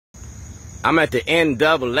I'm at the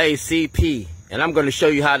NAACP, and I'm going to show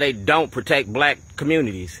you how they don't protect black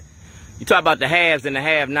communities. You talk about the haves and the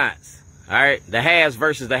have-nots, all right? The haves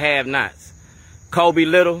versus the have-nots. Kobe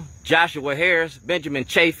Little, Joshua Harris, Benjamin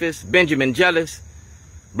Chaffetz, Benjamin Jealous.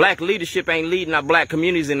 Black leadership ain't leading our black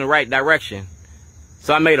communities in the right direction.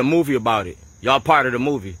 So I made a movie about it. Y'all part of the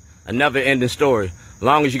movie. A never-ending story. As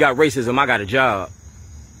long as you got racism, I got a job.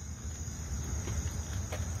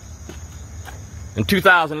 In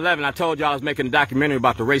 2011, I told y'all I was making a documentary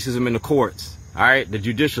about the racism in the courts. All right, the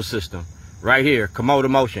judicial system. Right here, Commode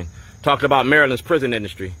Motion. Talked about Maryland's prison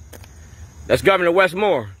industry. That's Governor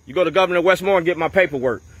Westmore. You go to Governor Westmore and get my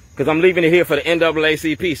paperwork, because I'm leaving it here for the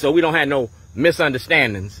NAACP, so we don't have no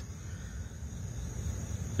misunderstandings.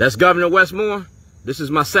 That's Governor Westmore. This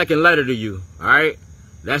is my second letter to you, all right?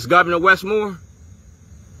 That's Governor Westmore.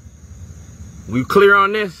 We clear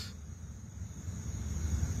on this?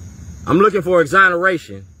 I'm looking for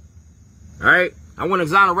exoneration, all right? I want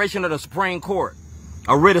exoneration of the Supreme Court,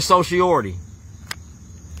 a writ of certiorari.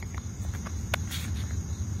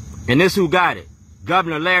 And this who got it?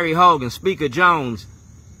 Governor Larry Hogan, Speaker Jones,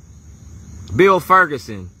 Bill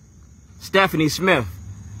Ferguson, Stephanie Smith.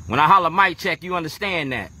 When I holler mic check, you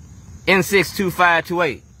understand that.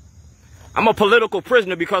 N62528. I'm a political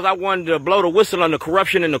prisoner because I wanted to blow the whistle on the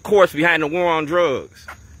corruption in the courts behind the war on drugs.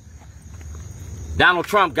 Donald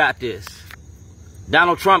Trump got this.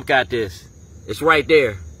 Donald Trump got this. It's right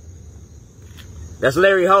there. That's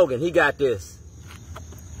Larry Hogan. He got this.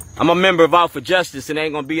 I'm a member of Out for Justice, and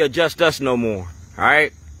ain't gonna be a Just Us no more. All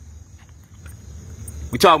right?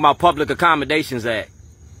 We talking about Public Accommodations Act.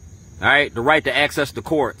 All right? The right to access the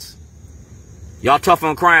courts. Y'all tough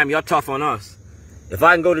on crime. Y'all tough on us. If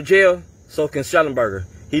I can go to jail, so can Shellenberger.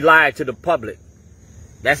 He lied to the public.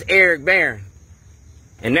 That's Eric Barron.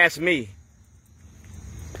 And that's me.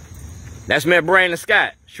 That's me, Brandon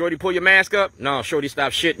Scott. Shorty, pull your mask up? No, Shorty,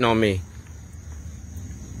 stop shitting on me.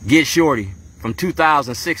 Get Shorty. From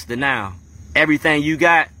 2006 to now, everything you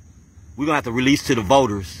got, we're going to have to release to the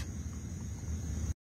voters.